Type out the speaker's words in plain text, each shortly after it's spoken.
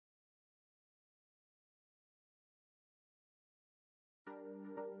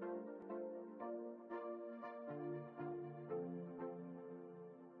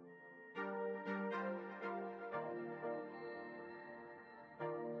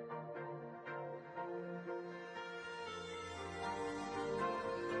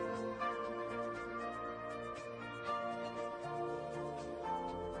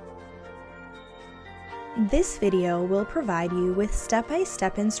This video will provide you with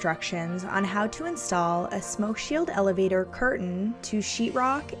step-by-step instructions on how to install a SmokeShield Elevator curtain to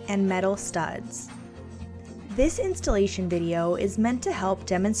sheetrock and metal studs. This installation video is meant to help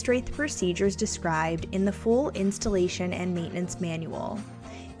demonstrate the procedures described in the full installation and maintenance manual.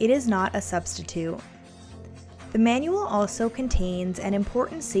 It is not a substitute. The manual also contains an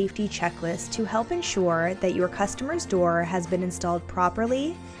important safety checklist to help ensure that your customer's door has been installed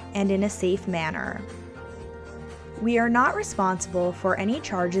properly and in a safe manner. We are not responsible for any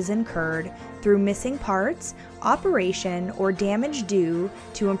charges incurred through missing parts, operation, or damage due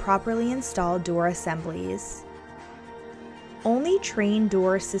to improperly installed door assemblies. Only trained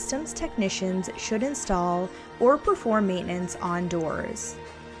door systems technicians should install or perform maintenance on doors.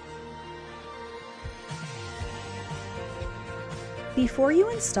 Before you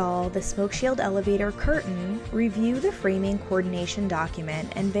install the SmokeShield Elevator curtain, review the framing coordination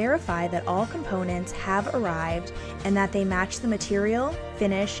document and verify that all components have arrived and that they match the material,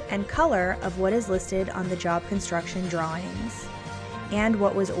 finish, and color of what is listed on the job construction drawings, and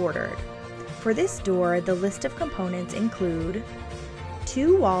what was ordered. For this door, the list of components include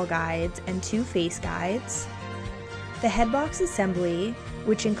 2 wall guides and 2 face guides, the headbox assembly,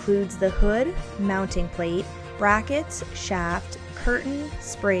 which includes the hood, mounting plate, brackets, shaft, curtain,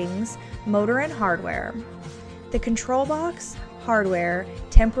 springs, motor and hardware. The control box, hardware,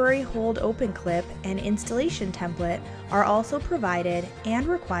 temporary hold open clip, and installation template are also provided and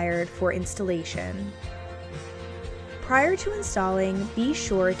required for installation. Prior to installing, be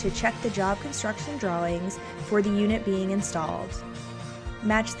sure to check the job construction drawings for the unit being installed.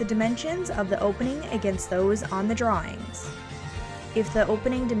 Match the dimensions of the opening against those on the drawings. If the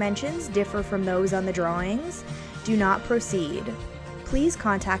opening dimensions differ from those on the drawings, do not proceed. Please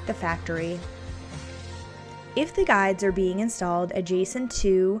contact the factory. If the guides are being installed adjacent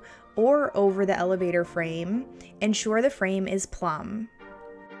to or over the elevator frame, ensure the frame is plumb.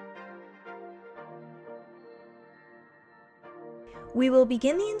 We will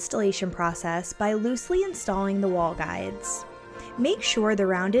begin the installation process by loosely installing the wall guides. Make sure the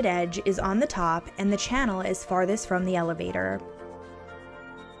rounded edge is on the top and the channel is farthest from the elevator.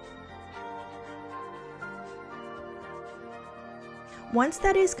 Once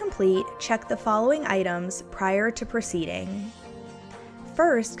that is complete, check the following items prior to proceeding.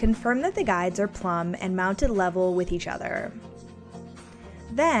 First, confirm that the guides are plumb and mounted level with each other.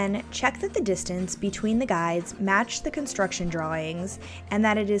 Then, check that the distance between the guides match the construction drawings and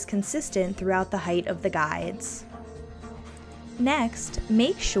that it is consistent throughout the height of the guides. Next,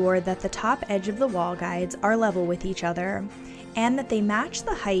 make sure that the top edge of the wall guides are level with each other and that they match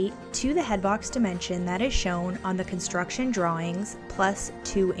the height to the headbox dimension that is shown on the construction drawings plus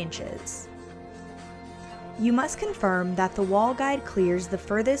 2 inches. You must confirm that the wall guide clears the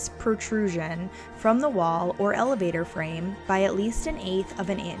furthest protrusion from the wall or elevator frame by at least 1/8 of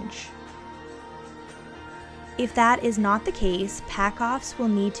an inch. If that is not the case, pack-offs will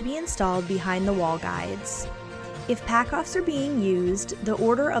need to be installed behind the wall guides. If pack-offs are being used, the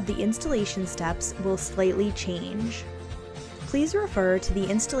order of the installation steps will slightly change. Please refer to the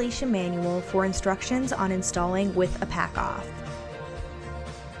installation manual for instructions on installing with a pack-off.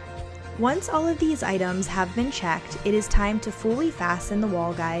 Once all of these items have been checked, it is time to fully fasten the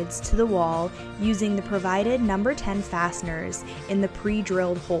wall guides to the wall using the provided number 10 fasteners in the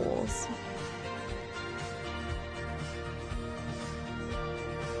pre-drilled holes.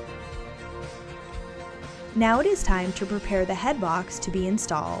 Now it is time to prepare the headbox to be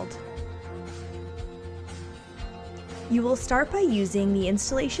installed. You will start by using the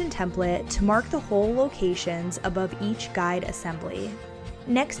installation template to mark the hole locations above each guide assembly.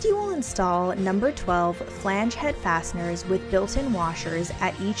 Next, you will install number 12 flange head fasteners with built-in washers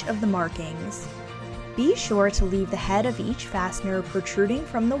at each of the markings. Be sure to leave the head of each fastener protruding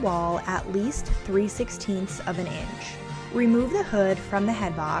from the wall at least 3/16 of an inch. Remove the hood from the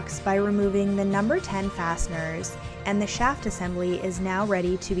headbox by removing the number 10 fasteners, and the shaft assembly is now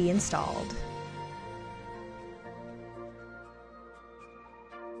ready to be installed.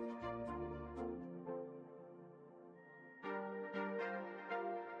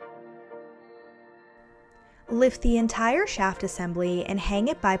 Lift the entire shaft assembly and hang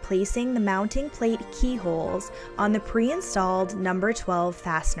it by placing the mounting plate keyholes on the pre-installed number 12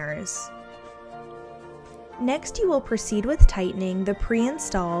 fasteners. Next, you will proceed with tightening the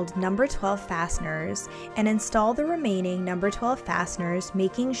pre-installed number 12 fasteners and install the remaining number 12 fasteners,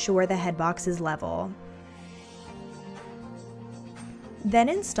 making sure the headbox is level. Then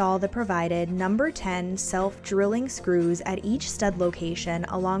install the provided number 10 self-drilling screws at each stud location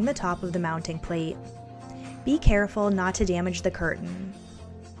along the top of the mounting plate. Be careful not to damage the curtain.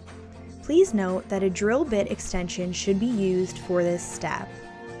 Please note that a drill bit extension should be used for this step.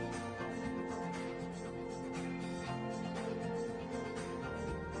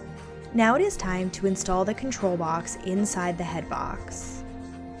 Now it is time to install the control box inside the head box.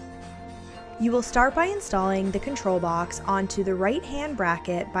 You will start by installing the control box onto the right-hand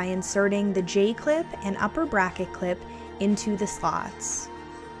bracket by inserting the J-clip and upper bracket clip into the slots.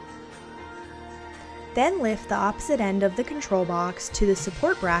 Then lift the opposite end of the control box to the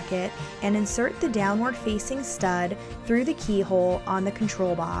support bracket and insert the downward facing stud through the keyhole on the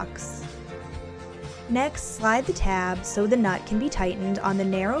control box. Next, slide the tab so the nut can be tightened on the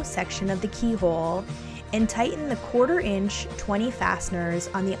narrow section of the keyhole, and tighten the 1/4 inch 20 fasteners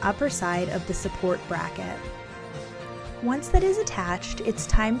on the upper side of the support bracket. Once that is attached, it's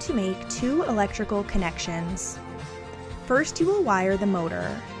time to make 2 electrical connections. First, you will wire the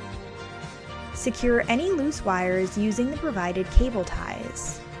motor. Secure any loose wires using the provided cable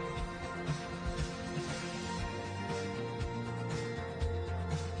ties.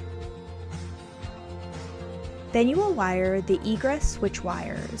 Then you will wire the egress switch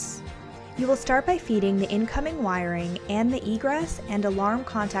wires. You will start by feeding the incoming wiring and the egress and alarm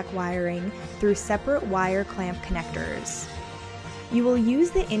contact wiring through separate wire clamp connectors. You will use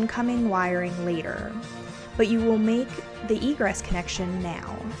the incoming wiring later, but you will make the egress connection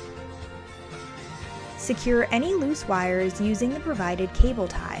now. Secure any loose wires using the provided cable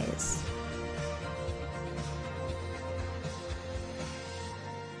ties.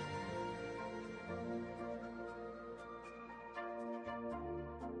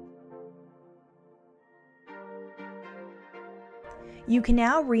 You can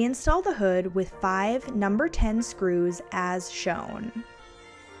now reinstall the hood with 5 number 10 screws as shown.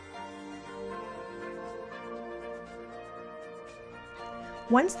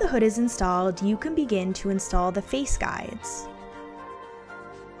 Once the hood is installed, you can begin to install the face guides.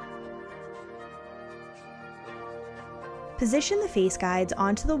 Position the face guides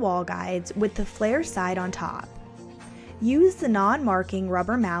onto the wall guides with the flare side on top. Use the non-marking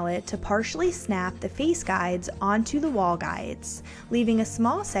rubber mallet to partially snap the face guides onto the wall guides, leaving a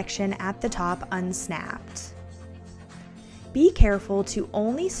small section at the top unsnapped. Be careful to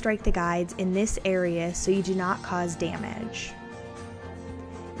only strike the guides in this area so you do not cause damage.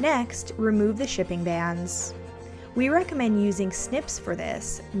 Next, remove the shipping bands. We recommend using snips for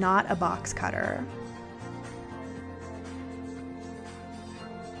this, not a box cutter.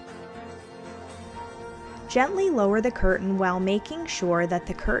 Gently lower the curtain while making sure that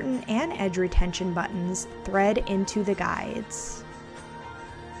the curtain and edge retention buttons thread into the guides.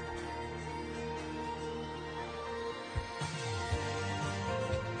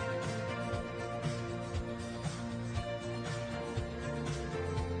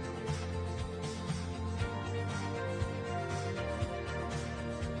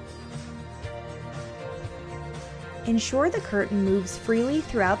 Ensure the curtain moves freely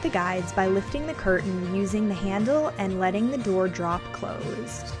throughout the guides by lifting the curtain using the handle and letting the door drop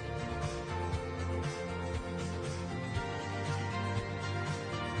closed.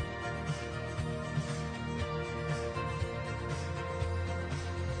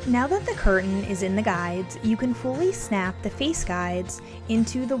 Now that the curtain is in the guides, you can fully snap the face guides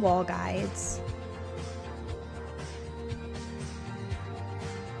into the wall guides.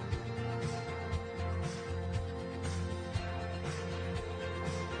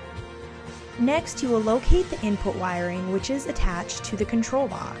 Next, you will locate the input wiring, which is attached to the control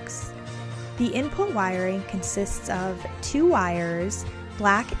box. The input wiring consists of 2 wires,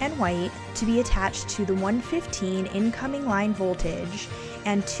 black and white, to be attached to the 115 incoming line voltage,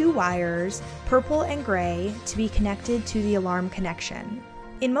 and 2 wires, purple and gray, to be connected to the alarm connection.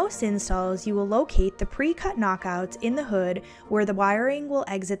 In most installs, you will locate the pre-cut knockouts in the hood where the wiring will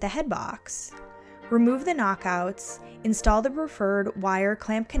exit the head box. Remove the knockouts, install the preferred wire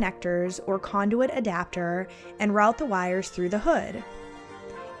clamp connectors or conduit adapter, and route the wires through the hood.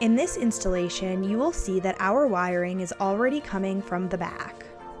 In this installation, you will see that our wiring is already coming from the back.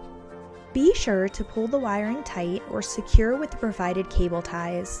 Be sure to pull the wiring tight or secure with the provided cable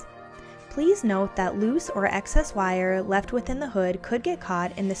ties. Please note that loose or excess wire left within the hood could get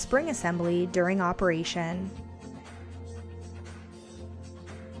caught in the spring assembly during operation.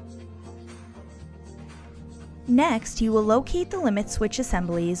 Next, you will locate the limit switch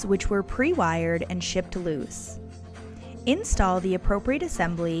assemblies, which were pre-wired and shipped loose. Install the appropriate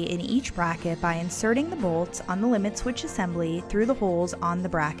assembly in each bracket by inserting the bolts on the limit switch assembly through the holes on the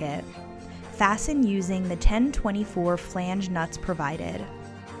bracket. Fasten using the 1024 flange nuts provided.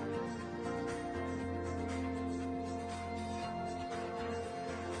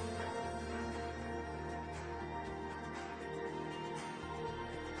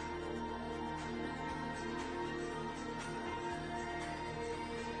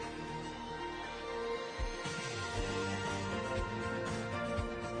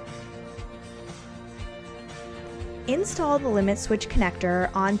 Install the limit switch connector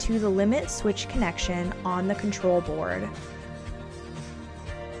onto the limit switch connection on the control board.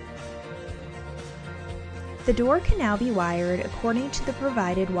 The door can now be wired according to the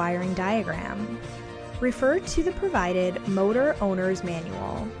provided wiring diagram. Refer to the provided motor owner's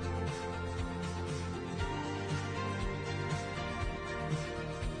manual.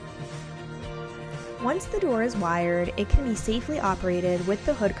 Once the door is wired, it can be safely operated with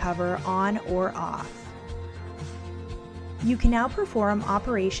the hood cover on or off. You can now perform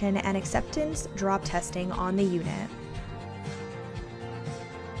operation and acceptance drop testing on the unit.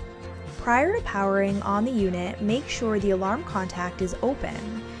 Prior to powering on the unit, make sure the alarm contact is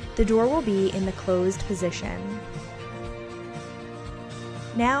open. The door will be in the closed position.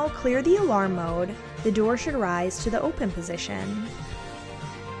 Now clear the alarm mode. The door should rise to the open position.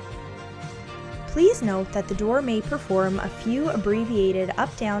 Please note that the door may perform a few abbreviated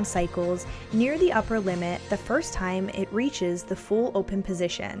up-down cycles near the upper limit the first time it reaches the full open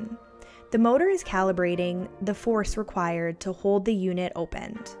position. The motor is calibrating the force required to hold the unit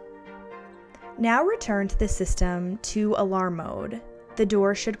opened. Now return to the system to alarm mode. The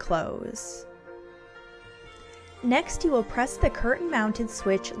door should close. Next, you will press the curtain-mounted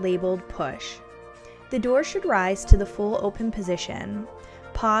switch labeled push. The door should rise to the full open position.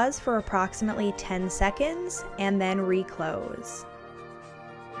 Pause for approximately 10 seconds and then reclose.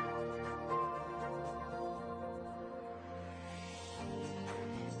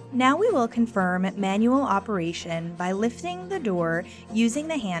 Now we will confirm manual operation by lifting the door using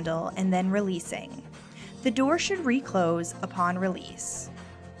the handle and then releasing. The door should reclose upon release.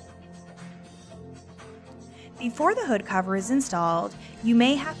 Before the hood cover is installed, you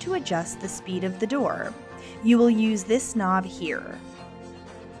may have to adjust the speed of the door. You will use this knob here.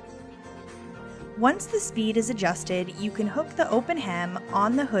 Once the speed is adjusted, you can hook the open hem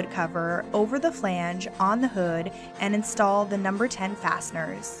on the hood cover over the flange on the hood and install the number 10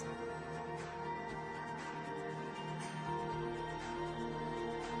 fasteners.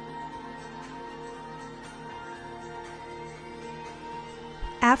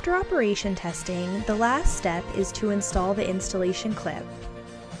 After operation testing, the last step is to install the installation clip.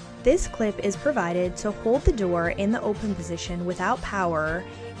 This clip is provided to hold the door in the open position without power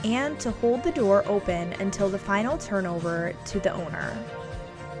and to hold the door open until the final turnover to the owner.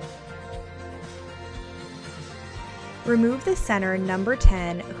 Remove the center number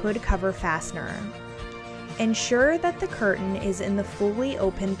 10 hood cover fastener. Ensure that the curtain is in the fully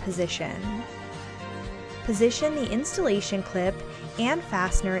open position. Position the installation clip and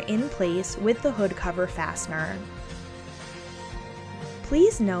fastener in place with the hood cover fastener.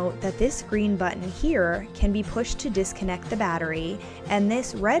 Please note that this green button here can be pushed to disconnect the battery, and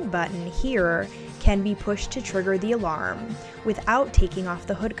this red button here can be pushed to trigger the alarm without taking off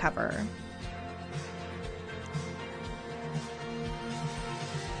the hood cover.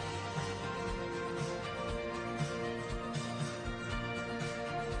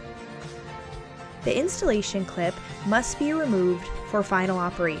 The installation clip must be removed for final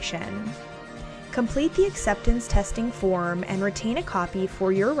operation. Complete the acceptance testing form and retain a copy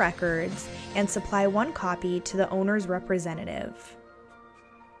for your records and supply one copy to the owner's representative.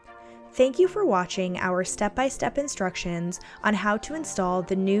 Thank you for watching our step-by-step instructions on how to install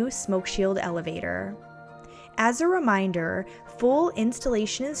the new SmokeShield elevator. As a reminder, full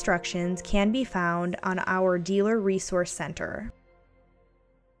installation instructions can be found on our Dealer Resource Center.